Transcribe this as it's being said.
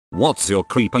What's your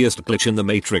creepiest glitch in the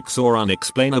Matrix or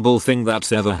unexplainable thing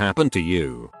that's ever happened to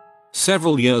you?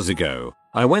 Several years ago,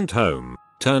 I went home,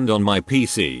 turned on my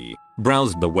PC,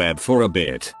 browsed the web for a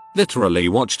bit, literally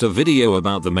watched a video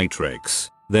about the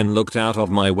Matrix, then looked out of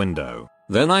my window.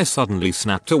 Then I suddenly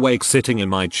snapped awake sitting in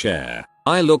my chair.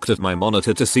 I looked at my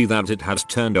monitor to see that it had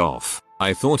turned off.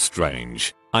 I thought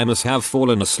strange. I must have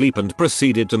fallen asleep and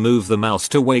proceeded to move the mouse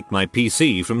to wake my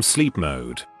PC from sleep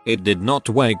mode. It did not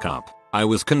wake up. I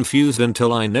was confused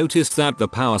until I noticed that the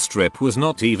power strip was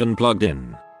not even plugged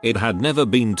in. It had never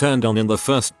been turned on in the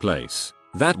first place.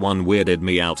 That one weirded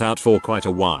me out for quite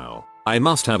a while. I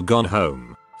must have gone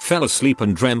home, fell asleep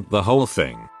and dreamt the whole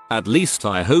thing. At least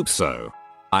I hope so.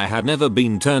 I had never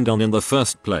been turned on in the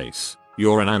first place.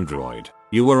 You're an android.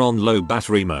 You were on low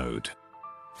battery mode.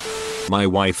 My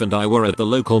wife and I were at the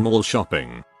local mall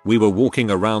shopping. We were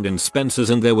walking around in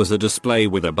Spencer's and there was a display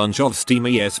with a bunch of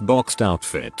steamy boxed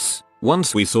outfits.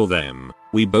 Once we saw them,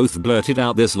 we both blurted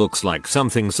out, "This looks like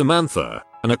something Samantha,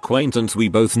 an acquaintance we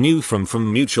both knew from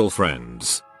mutual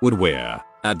friends, would wear."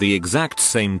 At the exact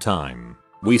same time,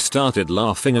 we started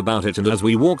laughing about it, and as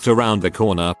we walked around the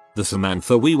corner, the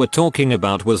Samantha we were talking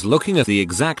about was looking at the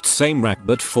exact same rack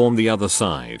but from the other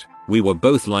side. We were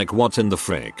both like, what in the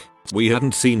frick? We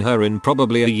hadn't seen her in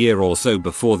probably a year or so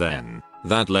before then.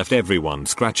 That left everyone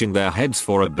scratching their heads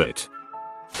for a bit.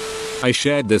 I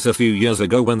shared this a few years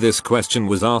ago when this question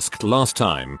was asked last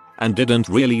time, and didn't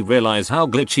really realize how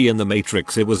glitchy in the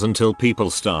Matrix it was until people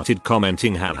started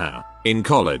commenting, haha. In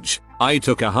college, I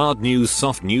took a hard news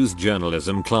soft news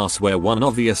journalism class where one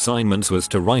of the assignments was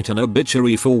to write an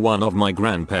obituary for one of my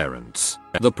grandparents.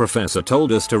 The professor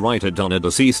told us to write it on a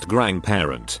deceased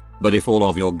grandparent, but if all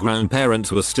of your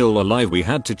grandparents were still alive we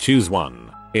had to choose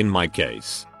one. In my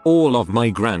case, all of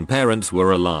my grandparents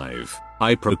were alive.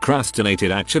 I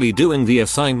procrastinated actually doing the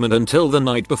assignment until the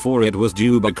night before it was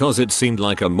due because it seemed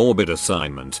like a morbid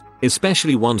assignment,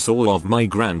 especially once all of my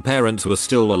grandparents were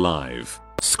still alive.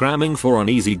 Scramming for an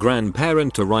easy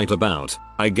grandparent to write about,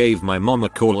 I gave my mom a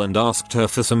call and asked her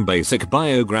for some basic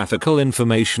biographical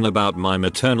information about my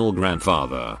maternal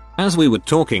grandfather. As we were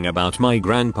talking about my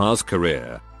grandpa's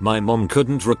career, my mom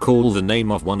couldn't recall the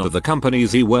name of one of the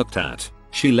companies he worked at.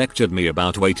 She lectured me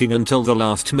about waiting until the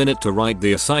last minute to write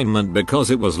the assignment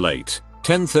because it was late,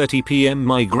 10:30 p.m.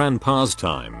 my grandpa's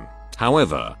time.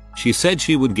 However, she said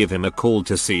she would give him a call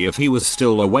to see if he was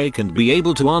still awake and be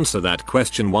able to answer that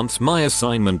question once my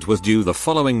assignment was due the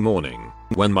following morning.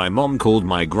 When my mom called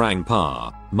my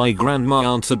grandpa, my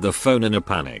grandma answered the phone in a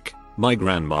panic. My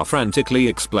grandma frantically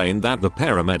explained that the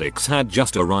paramedics had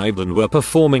just arrived and were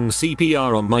performing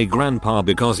CPR on my grandpa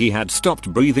because he had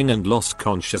stopped breathing and lost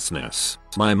consciousness.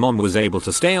 My mom was able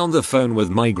to stay on the phone with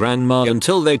my grandma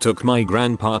until they took my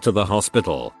grandpa to the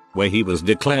hospital, where he was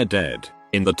declared dead.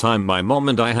 In the time my mom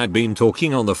and I had been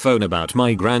talking on the phone about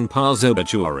my grandpa's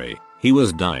obituary, he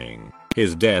was dying.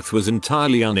 His death was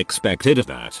entirely unexpected at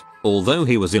that. Although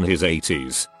he was in his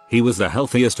 80s, he was the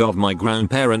healthiest of my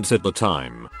grandparents at the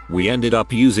time. We ended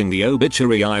up using the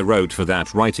obituary I wrote for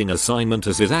that writing assignment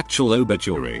as his actual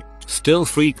obituary. Still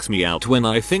freaks me out when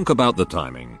I think about the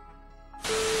timing.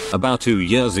 About 2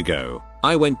 years ago,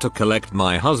 I went to collect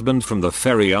my husband from the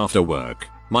ferry after work.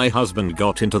 My husband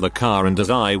got into the car and as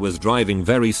I was driving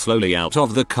very slowly out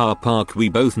of the car park we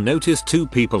both noticed two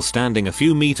people standing a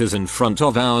few meters in front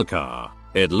of our car.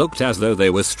 It looked as though they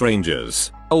were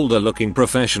strangers, older looking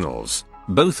professionals,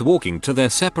 both walking to their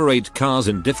separate cars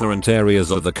in different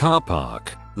areas of the car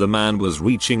park. The man was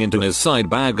reaching into his side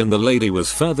bag and the lady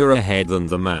was further ahead than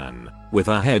the man, with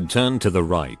her head turned to the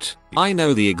right. I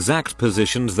know the exact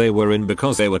positions they were in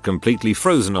because they were completely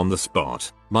frozen on the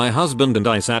spot. My husband and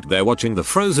I sat there watching the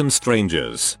frozen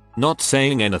strangers, not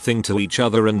saying anything to each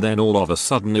other, and then all of a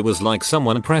sudden it was like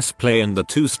someone pressed play and the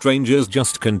two strangers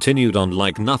just continued on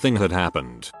like nothing had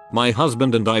happened. My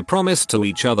husband and I promised to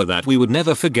each other that we would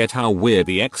never forget how weird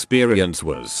the experience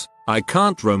was. I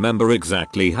can't remember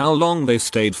exactly how long they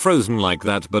stayed frozen like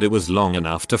that, but it was long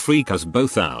enough to freak us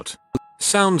both out.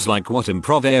 Sounds like what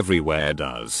Improv Everywhere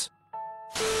does.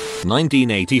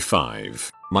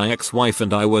 1985. My ex-wife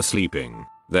and I were sleeping.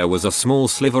 There was a small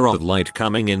sliver of light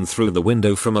coming in through the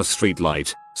window from a street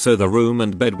light, so the room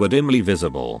and bed were dimly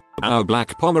visible. Our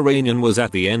black Pomeranian was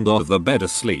at the end of the bed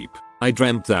asleep. I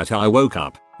dreamt that I woke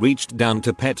up, reached down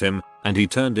to pet him, and he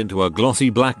turned into a glossy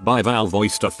black bivalve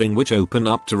oyster thing which opened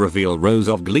up to reveal rows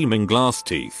of gleaming glass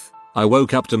teeth. I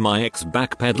woke up to my ex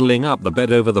backpedaling up the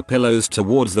bed over the pillows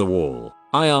towards the wall.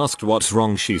 I asked what's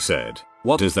wrong. She said,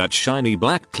 "What is that shiny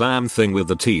black clam thing with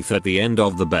the teeth at the end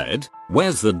of the bed?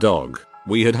 Where's the dog?"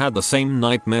 We had had the same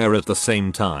nightmare at the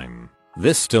same time.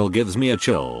 This still gives me a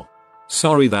chill.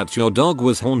 Sorry that your dog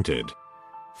was haunted.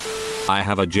 I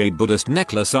have a jade Buddhist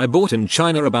necklace I bought in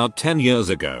China about 10 years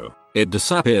ago. It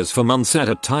disappears for months at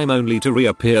a time only to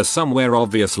reappear somewhere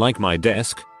obvious like my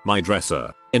desk, my dresser,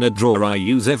 in a drawer I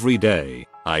use every day.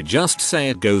 I just say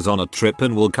it goes on a trip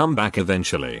and will come back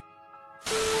eventually.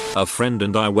 A friend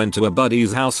and I went to a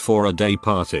buddy's house for a day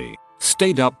party.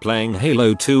 Stayed up playing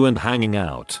Halo 2 and hanging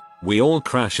out. We all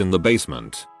crash in the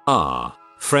basement.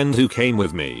 Friend who came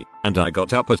with me, and I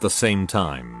got up at the same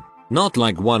time. Not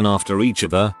like one after each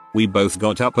other, we both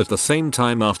got up at the same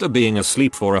time after being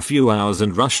asleep for a few hours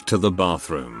and rushed to the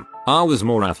bathroom. I was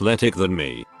more athletic than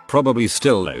me, probably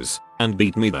still is, and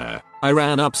beat me there. I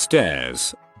ran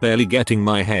upstairs, barely getting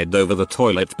my head over the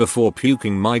toilet before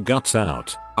puking my guts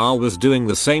out. I was doing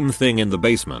the same thing in the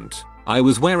basement. I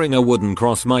was wearing a wooden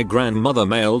cross my grandmother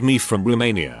mailed me from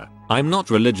Romania. I'm not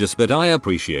religious, but I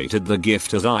appreciated the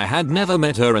gift as I had never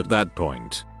met her at that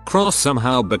point. Cross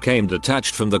somehow became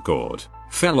detached from the cord,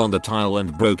 fell on the tile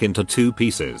and broke into 2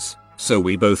 pieces. So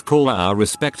we both call our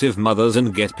respective mothers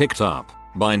and get picked up.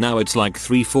 By now it's like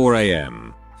 3-4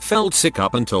 am. Felt sick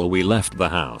up until we left the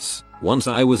house. Once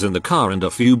I was in the car and a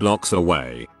few blocks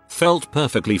away, felt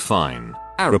perfectly fine.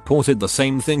 I reported the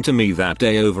same thing to me that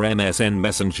day over MSN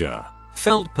Messenger.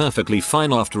 Felt perfectly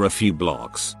fine after a few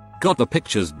blocks. Got the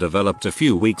pictures developed a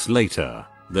few weeks later.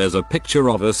 There's a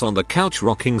picture of us on the couch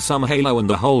rocking some Halo and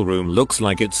the whole room looks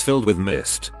like it's filled with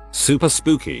mist. Super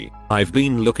spooky. I've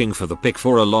been looking for the pic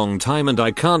for a long time and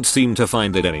I can't seem to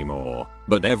find it anymore.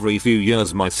 But every few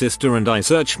years my sister and I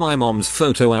search my mom's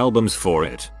photo albums for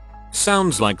it.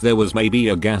 Sounds like there was maybe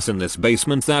a gas in this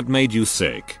basement that made you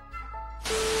sick.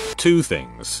 2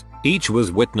 things. Each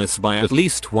was witnessed by at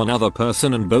least one other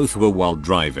person and both were while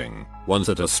driving. One's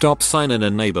at a stop sign in a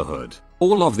neighborhood.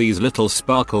 All of these little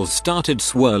sparkles started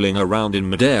swirling around in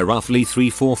midair roughly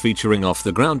 3-4 featuring off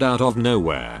the ground out of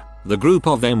nowhere. The group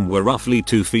of them were roughly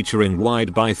 2 featuring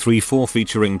wide by 3-4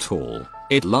 featuring tall.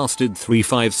 It lasted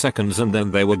 3-5 seconds and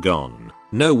then they were gone.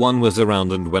 No one was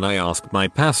around and when I asked my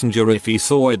passenger if he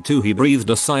saw it too he breathed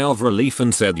a sigh of relief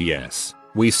and said yes.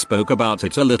 We spoke about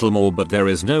it a little more but there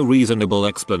is no reasonable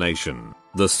explanation.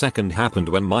 The second happened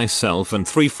when myself and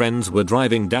 3 friends were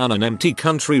driving down an empty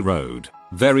country road.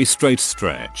 Very straight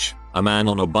stretch. A man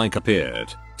on a bike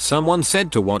appeared. Someone said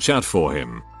to watch out for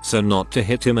him, so not to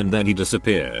hit him and then he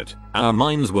disappeared. Our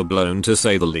minds were blown to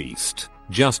say the least.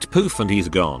 Just poof and he's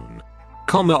gone.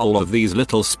 All of these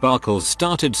little sparkles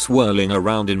started swirling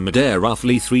around in midair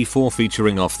roughly 3-4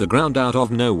 featuring off the ground out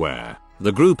of nowhere.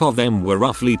 The group of them were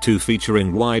roughly 2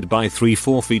 featuring wide by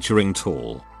 3-4 featuring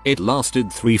tall. It lasted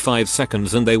 3-5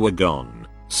 seconds and they were gone.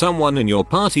 Someone in your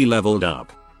party leveled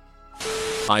up.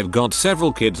 I've got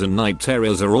several kids and night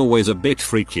terrors are always a bit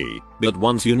freaky, but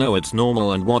once you know it's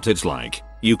normal and what it's like,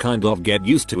 you kind of get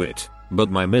used to it. But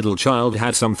my middle child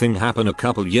had something happen a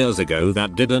couple years ago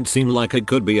that didn't seem like it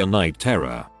could be a night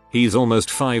terror. He's almost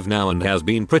 5 now and has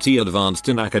been pretty advanced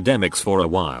in academics for a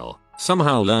while.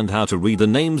 Somehow learned how to read the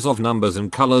names of numbers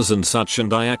and colors and such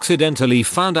and I accidentally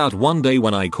found out one day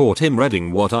when I caught him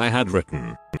reading what I had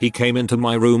written. He came into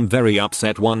my room very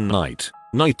upset one night.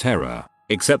 Night terror.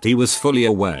 Except he was fully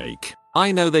awake.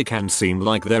 I know they can seem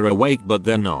like they're awake but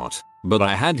they're not. But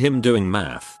I had him doing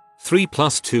math. 3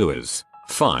 + 2 is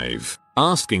 5.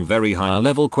 Asking very high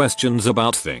level questions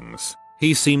about things.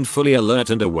 He seemed fully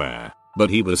alert and aware. But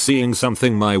he was seeing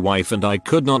something my wife and I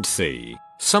could not see.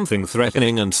 Something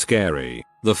threatening and scary.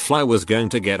 The fly was going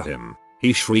to get him.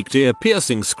 He shrieked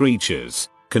ear-piercing screeches,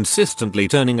 consistently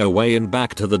turning away and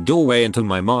back to the doorway into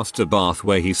my master bath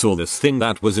where he saw this thing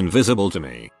that was invisible to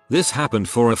me. This happened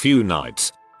for a few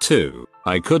nights, too.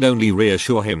 I could only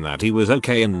reassure him that he was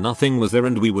okay and nothing was there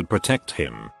and we would protect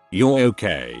him. You're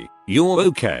okay. You're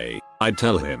okay, I'd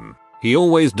tell him. He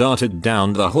always darted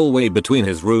down the hallway between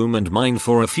his room and mine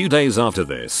for a few days after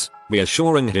this,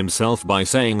 reassuring himself by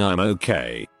saying I'm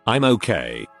okay, I'm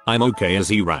okay, I'm okay as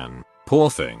he ran.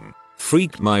 Poor thing.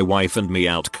 Freaked my wife and me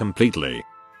out completely.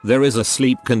 There is a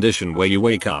sleep condition where you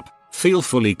wake up, feel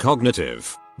fully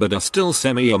cognitive, but are still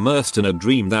semi-immersed in a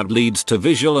dream that leads to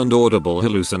visual and audible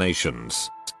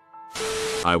hallucinations.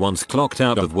 I once clocked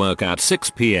out of work at 6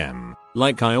 PM,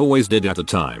 like I always did at the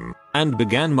time, and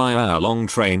began my hour-long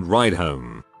train ride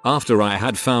home. After I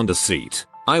had found a seat,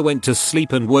 I went to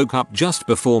sleep and woke up just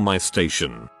before my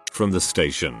station. From the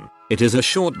station, it is a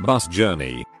short bus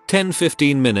journey,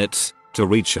 10-15 minutes, to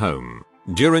reach home.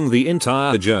 During the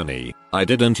entire journey, I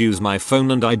didn't use my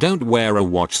phone and I don't wear a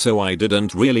watch so I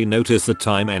didn't really notice the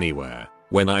time anywhere.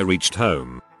 When I reached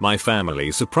home, my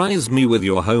family surprised me with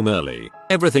 "You're home early.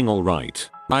 Everything alright?"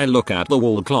 I look at the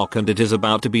wall clock and it is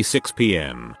about to be 6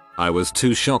 PM. I was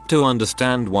too shocked to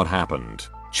understand what happened.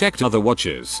 checked other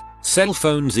watches, cell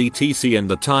phones etc, and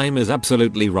the time is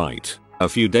absolutely right. A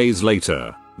few days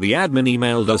later, the admin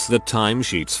emailed us the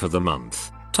timesheets for the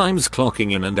month, times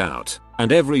clocking in and out,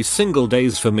 and every single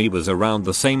days for me was around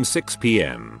the same 6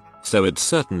 PM. So it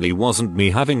certainly wasn't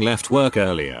me having left work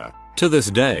earlier. To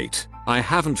this date, I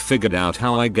haven't figured out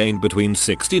how I gained between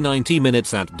 60-90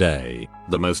 minutes that day.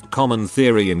 The most common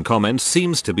theory in comments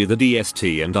seems to be the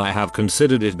DST, and I have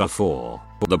considered it before.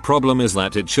 The problem is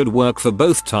that it should work for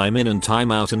both time in and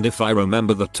time out, and if I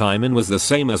remember the time in was the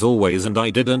same as always and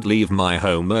I didn't leave my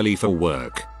home early for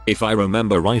work. If I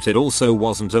remember right, it also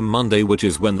wasn't a Monday, which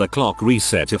is when the clock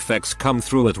reset effects come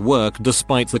through at work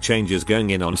despite the changes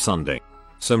going in on Sunday.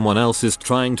 Someone else is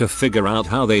trying to figure out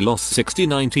how they lost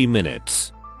 60-90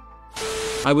 minutes.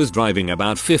 I was driving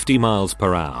about 50 miles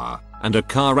per hour, and a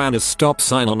car ran a stop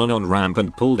sign on an on-ramp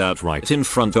and pulled out right in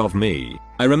front of me.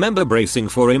 I remember bracing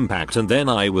for impact, and then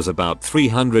I was about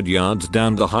 300 yards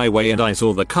down the highway and I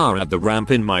saw the car at the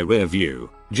ramp in my rear view,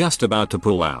 just about to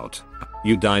pull out.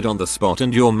 You died on the spot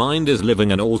and your mind is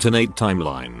living an alternate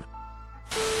timeline.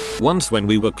 Once when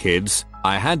we were kids,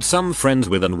 I had some friends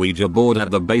with an Ouija board at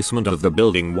the basement of the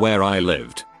building where I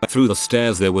lived. Through the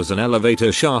stairs there was an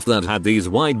elevator shaft that had these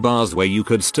wide bars where you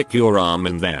could stick your arm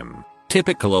in them.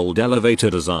 Typical old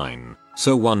elevator design.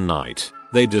 So one night,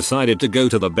 they decided to go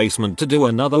to the basement to do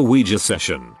another Ouija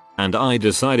session, and I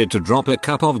decided to drop a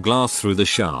cup of glass through the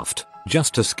shaft,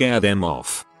 just to scare them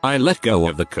off. I let go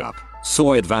of the cup,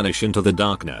 saw it vanish into the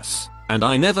darkness, and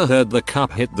I never heard the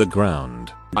cup hit the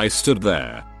ground. I stood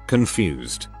there,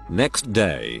 confused. Next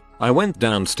day, I went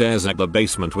downstairs at the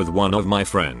basement with one of my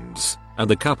friends, and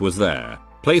the cup was there,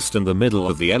 placed in the middle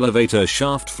of the elevator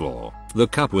shaft floor. The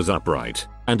cup was upright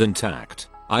and intact.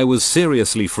 I was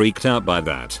seriously freaked out by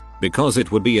that, because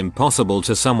it would be impossible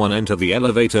to someone enter the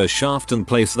elevator shaft and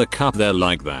place the cup there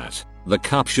like that. The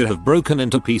cup should have broken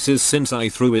into pieces since I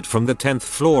threw it from the 10th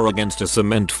floor against a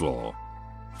cement floor.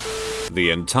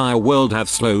 The entire world have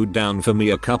slowed down for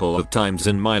me a couple of times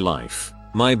in my life.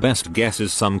 My best guess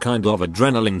is some kind of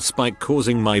adrenaline spike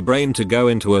causing my brain to go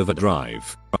into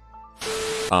overdrive.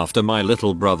 After my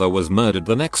little brother was murdered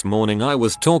the next morning, I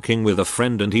was talking with a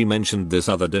friend and he mentioned this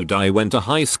other dude I went to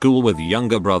high school with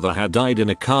younger brother had died in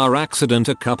a car accident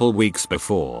a couple weeks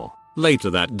before. Later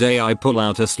that day I pull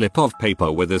out a slip of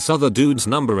paper with this other dude's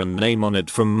number and name on it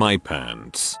from my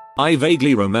pants. I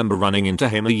vaguely remember running into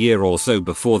him a year or so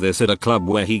before this at a club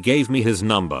where he gave me his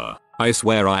number. I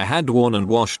swear I had worn and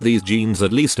washed these jeans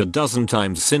at least a dozen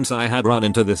times since I had run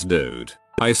into this dude.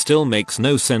 I still makes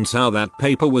no sense how that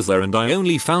paper was there and I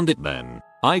only found it then.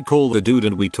 I called the dude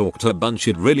and we talked a bunch.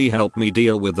 It really helped me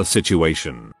deal with the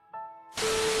situation.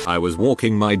 I was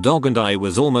walking my dog and I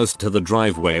was almost to the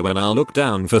driveway when I looked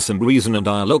down for some reason and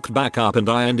I looked back up and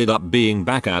I ended up being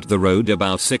back at the road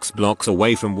about 6 blocks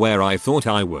away from where I thought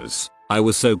I was. I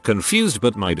was so confused,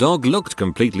 but my dog looked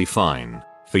completely fine.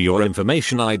 For your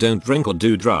information, I don't drink or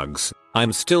do drugs.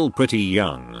 I'm still pretty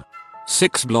young.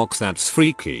 6 blocks, that's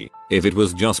freaky. If it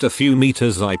was just a few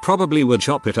meters I probably would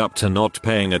chop it up to not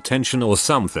paying attention or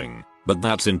something, but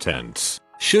that's intense.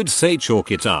 Should say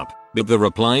chalk it up, but the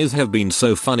replies have been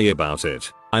so funny about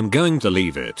it, I'm going to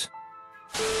leave it.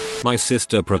 My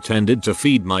sister pretended to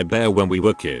feed my bear when we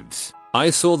were kids. I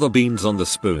saw the beans on the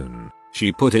spoon.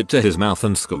 She put it to his mouth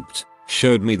and scooped,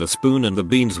 showed me the spoon and the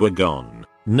beans were gone.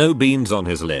 No beans on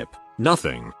his lip,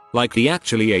 nothing, like he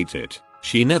actually ate it.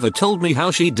 She never told me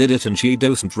how she did it and she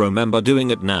doesn't remember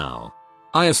doing it now.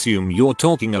 I assume you're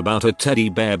talking about a teddy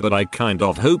bear, but I kind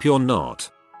of hope you're not.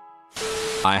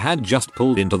 I had just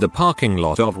pulled into the parking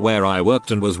lot of where I worked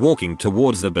and was walking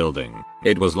towards the building.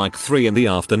 It was like 3 in the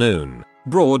afternoon,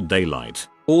 broad daylight.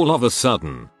 All of a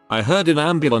sudden, I heard an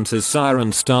ambulance's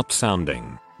siren start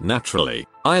sounding. Naturally,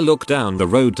 I looked down the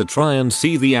road to try and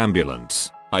see the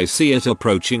ambulance. I see it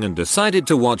approaching and decided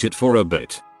to watch it for a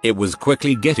bit. It was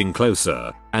quickly getting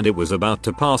closer, and it was about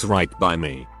to pass right by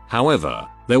me. However,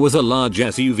 there was a large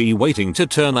SUV waiting to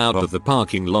turn out of the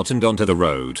parking lot and onto the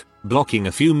road, blocking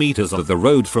a few meters of the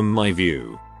road from my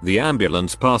view. The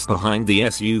ambulance passed behind the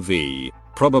SUV,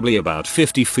 probably about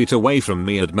 50 feet away from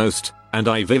me at most, and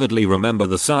I vividly remember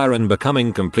the siren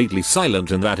becoming completely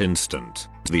silent in that instant.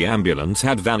 The ambulance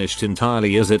had vanished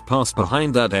entirely as it passed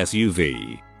behind that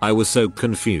SUV. I was so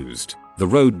confused. The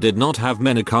road did not have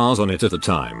many cars on it at the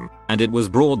time, and it was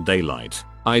broad daylight.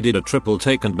 I did a triple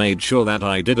take and made sure that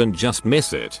I didn't just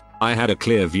miss it. I had a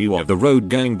clear view of the road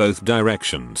going both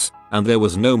directions, and there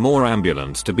was no more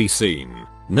ambulance to be seen.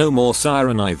 No more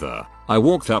siren either. I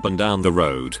walked up and down the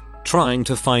road, trying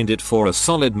to find it for a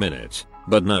solid minute,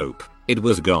 but nope, it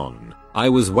was gone. I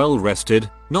was well rested,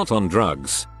 not on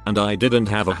drugs, and I didn't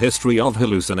have a history of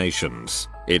hallucinations.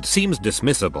 It seems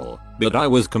dismissible, but I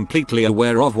was completely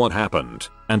aware of what happened,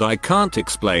 and I can't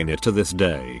explain it to this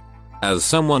day. As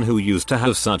someone who used to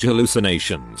have such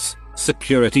hallucinations,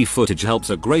 security footage helps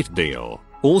a great deal.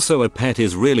 Also, a pet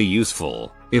is really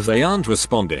useful. If they aren't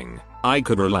responding, I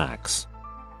could relax.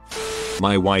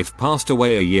 My wife passed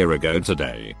away a year ago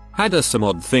today. Had some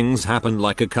odd things happen,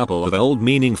 like a couple of old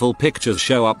meaningful pictures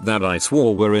show up that I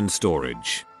swore were in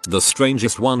storage. The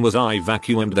strangest one was I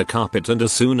vacuumed the carpet, and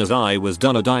as soon as I was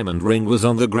done, a diamond ring was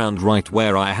on the ground right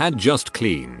where I had just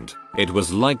cleaned. It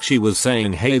was like she was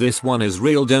saying, hey, this one is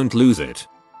real, don't lose it.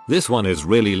 This one is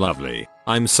really lovely.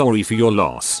 I'm sorry for your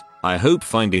loss. I hope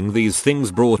finding these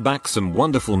things brought back some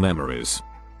wonderful memories.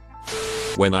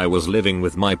 When I was living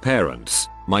with my parents,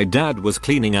 my dad was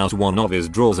cleaning out one of his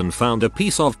drawers and found a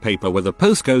piece of paper with a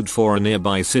postcode for a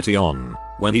nearby city on.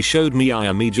 When he showed me, I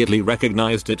immediately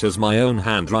recognized it as my own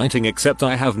handwriting, except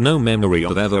I have no memory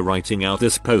of ever writing out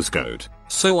this postcode.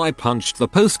 So I punched the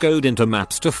postcode into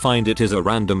maps to find it is a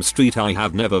random street I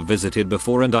have never visited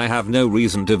before, and I have no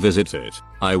reason to visit it.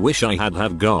 I wish I had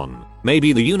have gone.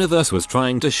 Maybe the universe was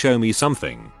trying to show me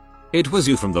something. It was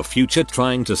you from the future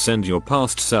trying to send your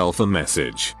past self a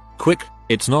message. Quick,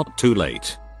 it's not too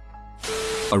late.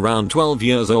 Around 12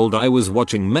 years old, I was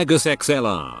watching Megas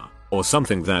XLR, or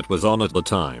something that was on at the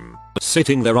time.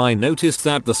 Sitting there, I noticed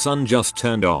that the sun just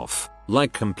turned off,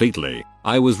 like completely.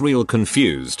 I was real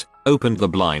confused, opened the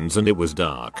blinds and it was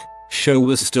dark. Show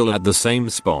was still at the same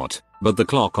spot, but the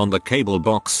clock on the cable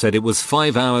box said it was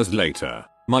 5 hours later.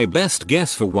 My best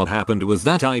guess for what happened was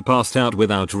that I passed out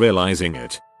without realizing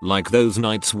it, like those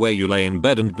nights where you lay in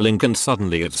bed and blink and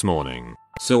suddenly it's morning.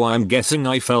 So I'm guessing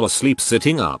I fell asleep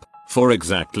sitting up for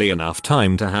exactly enough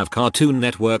time to have Cartoon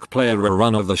Network play a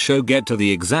rerun of the show get to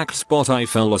the exact spot I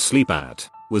fell asleep at.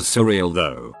 Was surreal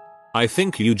though. I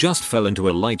think you just fell into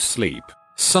a light sleep.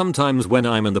 Sometimes when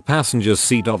I'm in the passenger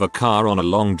seat of a car on a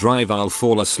long drive, I'll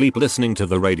fall asleep listening to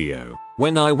the radio.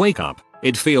 When I wake up,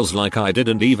 it feels like I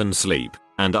didn't even sleep,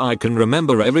 and I can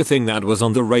remember everything that was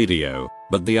on the radio,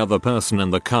 but the other person in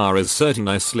the car is certain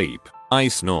I sleep. I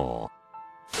snore.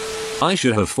 I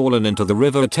should have fallen into the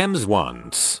River Thames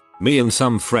once. Me and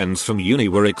some friends from uni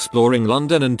were exploring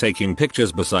London and taking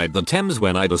pictures beside the Thames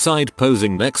when I decide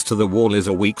posing next to the wall is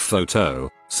a weak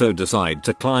photo, so decide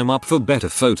to climb up for better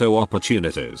photo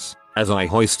opportunities. As I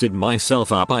hoisted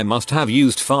myself up, I must have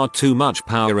used far too much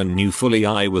power and knew fully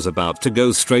I was about to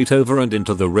go straight over and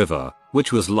into the river,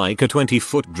 which was like a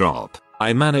 20-foot drop.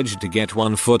 I managed to get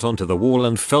 1 foot onto the wall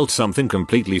and felt something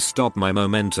completely stop my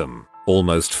momentum.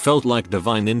 Almost felt like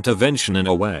divine intervention in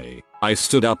a way. I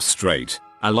stood up straight,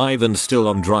 alive and still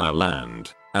on dry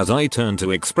land, as I turned to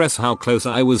express how close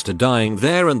I was to dying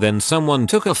there, and then someone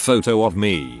took a photo of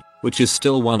me, which is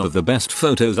still one of the best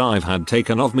photos I've had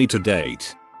taken of me to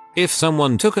date. If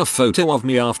someone took a photo of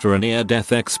me after a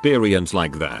near-death experience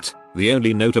like that, the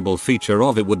only notable feature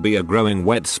of it would be a growing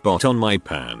wet spot on my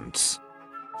pants.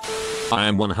 I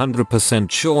am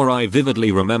 100% sure I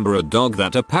vividly remember a dog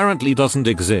that apparently doesn't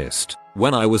exist.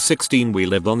 When I was 16, we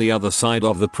lived on the other side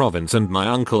of the province and my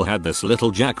uncle had this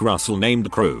little Jack Russell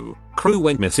named Crew. Crew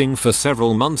went missing for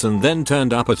several months and then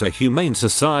turned up at a humane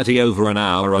society over an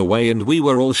hour away, and we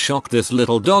were all shocked this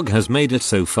little dog has made it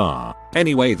so far.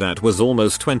 Anyway, that was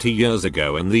almost 20 years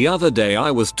ago, and the other day I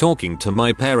was talking to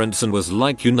my parents and was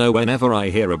like, you know, whenever I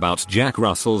hear about Jack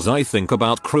Russells I think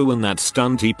about Crew and that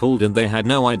stunt he pulled, and they had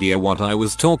no idea what I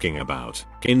was talking about.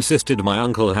 Insisted my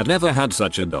uncle had never had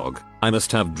such a dog. I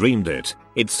must have dreamed it,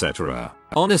 etc.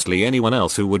 Honestly, anyone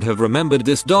else who would have remembered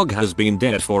this dog has been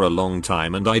dead for a long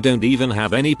time, and I don't even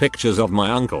have any pictures of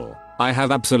my uncle. I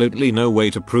have absolutely no way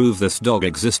to prove this dog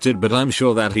existed, but I'm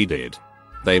sure that he did.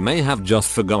 They may have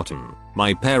just forgotten.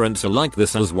 My parents are like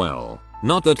this as well.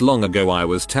 Not that long ago I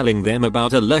was telling them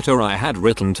about a letter I had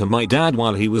written to my dad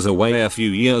while he was away a few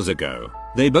years ago.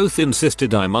 They both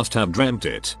insisted I must have dreamt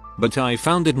it, but I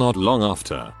found it not long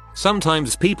after.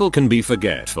 Sometimes people can be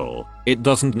forgetful. It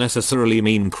doesn't necessarily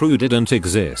mean Crew didn't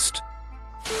exist.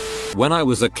 When I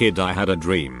was a kid, I had a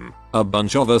dream. A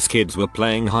bunch of us kids were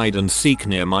playing hide and seek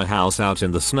near my house out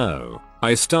in the snow.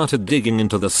 I started digging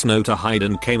into the snow to hide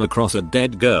and came across a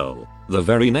dead girl. The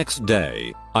very next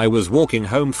day, I was walking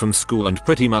home from school and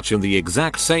pretty much in the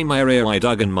exact same area I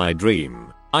dug in my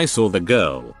dream. I saw the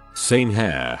girl. Same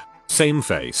hair, same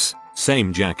face,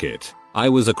 same jacket. I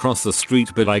was across the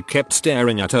street, but I kept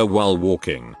staring at her while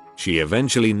walking. She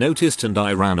eventually noticed and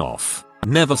I ran off.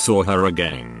 Never saw her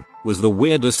again. Was the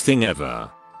weirdest thing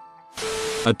ever.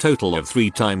 A total of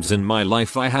 3 times in my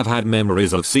life I have had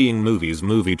memories of seeing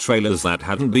movie trailers that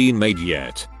hadn't been made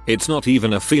yet. It's not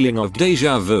even a feeling of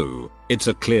deja vu, it's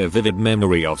a clear vivid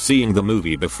memory of seeing the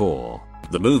movie before.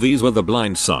 The movies were The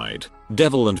Blind Side,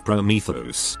 Devil and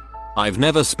Prometheus. I've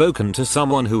never spoken to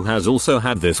someone who has also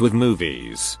had this with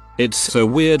movies. It's so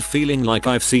weird feeling like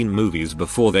I've seen movies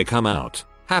before they come out.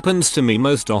 Happens to me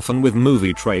most often with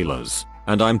movie trailers.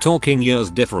 And I'm talking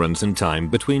years difference in time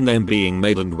between them being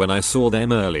made and when I saw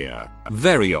them earlier.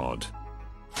 Very odd.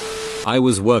 I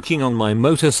was working on my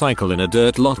motorcycle in a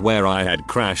dirt lot where I had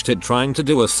crashed it trying to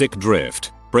do a sick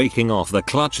drift, breaking off the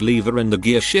clutch lever and the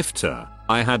gear shifter.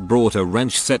 I had brought a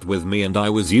wrench set with me and I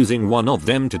was using one of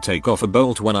them to take off a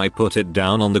bolt when I put it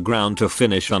down on the ground to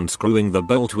finish unscrewing the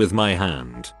bolt with my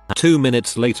hand. 2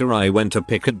 minutes later I went to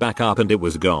pick it back up and it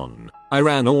was gone. I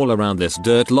ran all around this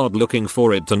dirt lot looking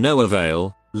for it to no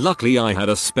avail. Luckily I had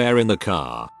a spare in the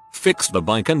car. Fixed the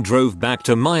bike and drove back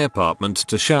to my apartment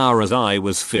to shower as I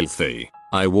was filthy.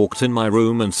 I walked in my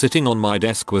room and sitting on my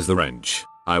desk was the wrench.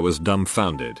 I was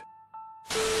dumbfounded.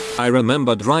 I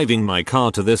remember driving my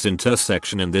car to this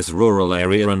intersection in this rural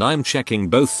area and I'm checking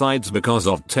both sides because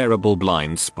of terrible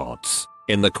blind spots.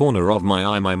 In the corner of my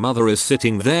eye my mother is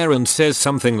sitting there and says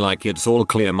something like it's all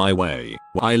clear my way.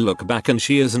 I look back and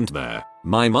she isn't there.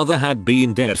 My mother had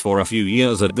been dead for a few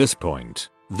years at this point.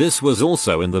 This was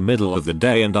also in the middle of the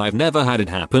day and I've never had it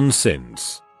happen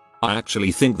since. I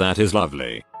actually think that is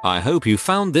lovely. I hope you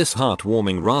found this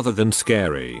heartwarming rather than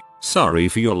scary. Sorry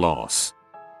for your loss.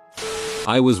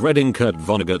 I was reading Kurt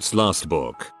Vonnegut's last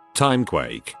book,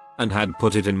 Timequake, and had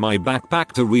put it in my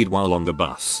backpack to read while on the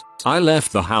bus. I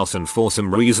left the house and for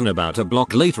some reason about a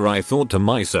block later I thought to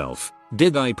myself,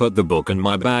 did I put the book in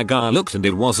my bag? I looked and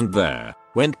it wasn't there.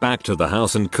 Went back to the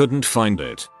house and couldn't find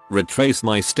it. Retraced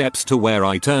my steps to where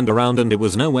I turned around and it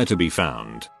was nowhere to be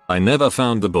found. I never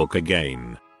found the book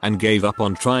again and gave up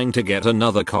on trying to get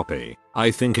another copy.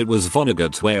 I think it was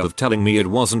Vonnegut's way of telling me it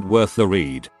wasn't worth the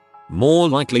read. More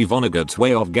likely Vonnegut's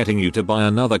way of getting you to buy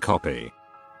another copy.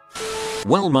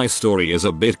 Well, my story is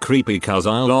a bit creepy cause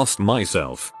I lost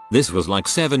myself. This was like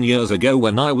 7 years ago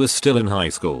when I was still in high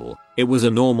school. It was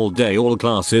a normal day, all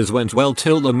classes went well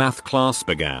till the math class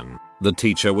began. The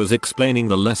teacher was explaining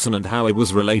the lesson and how it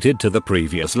was related to the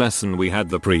previous lesson we had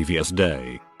the previous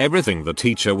day. Everything the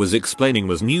teacher was explaining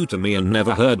was new to me and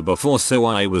never heard before, so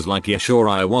I was like, yeah sure.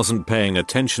 I wasn't paying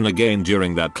attention again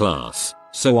during that class.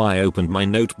 So I opened my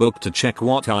notebook to check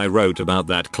what I wrote about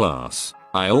that class.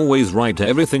 I always write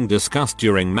everything discussed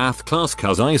during math class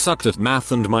cause I sucked at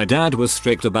math and my dad was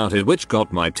strict about it, which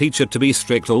got my teacher to be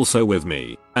strict also with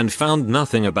me, and found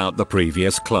nothing about the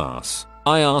previous class.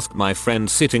 I asked my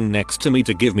friend sitting next to me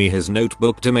to give me his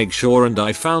notebook to make sure and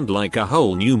I found like a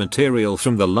whole new material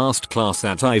from the last class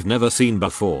that I've never seen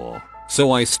before.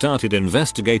 So I started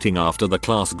investigating after the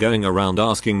class, going around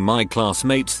asking my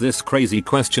classmates this crazy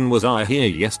question: was I here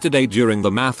yesterday during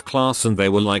the math class? And they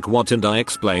were like, what? And I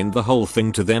explained the whole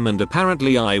thing to them and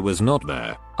apparently I was not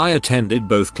there. I attended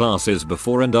both classes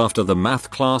before and after the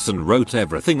math class and wrote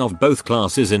everything of both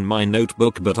classes in my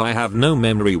notebook, but I have no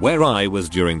memory where I was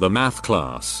during the math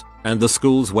class. And the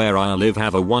schools where I live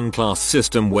have a one-class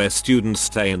system where students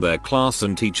stay in their class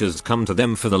and teachers come to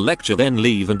them for the lecture, then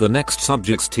leave and the next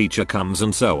subject's teacher comes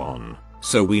and so on.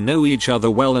 So we know each other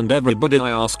well and everybody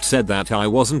I asked said that I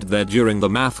wasn't there during the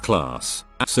math class.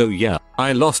 So yeah,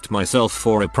 I lost myself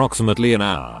for approximately an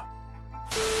hour.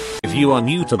 If you are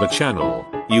new to the channel,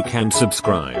 you can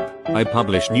subscribe. I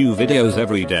publish new videos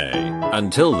every day.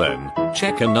 Until then,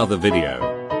 check another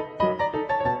video.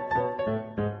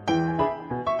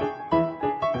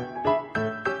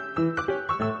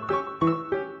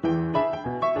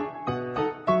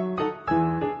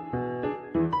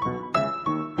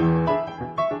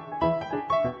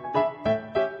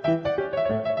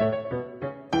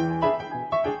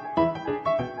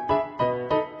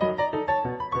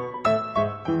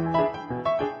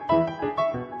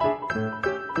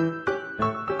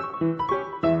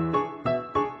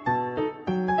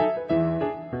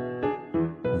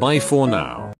 Bye for now.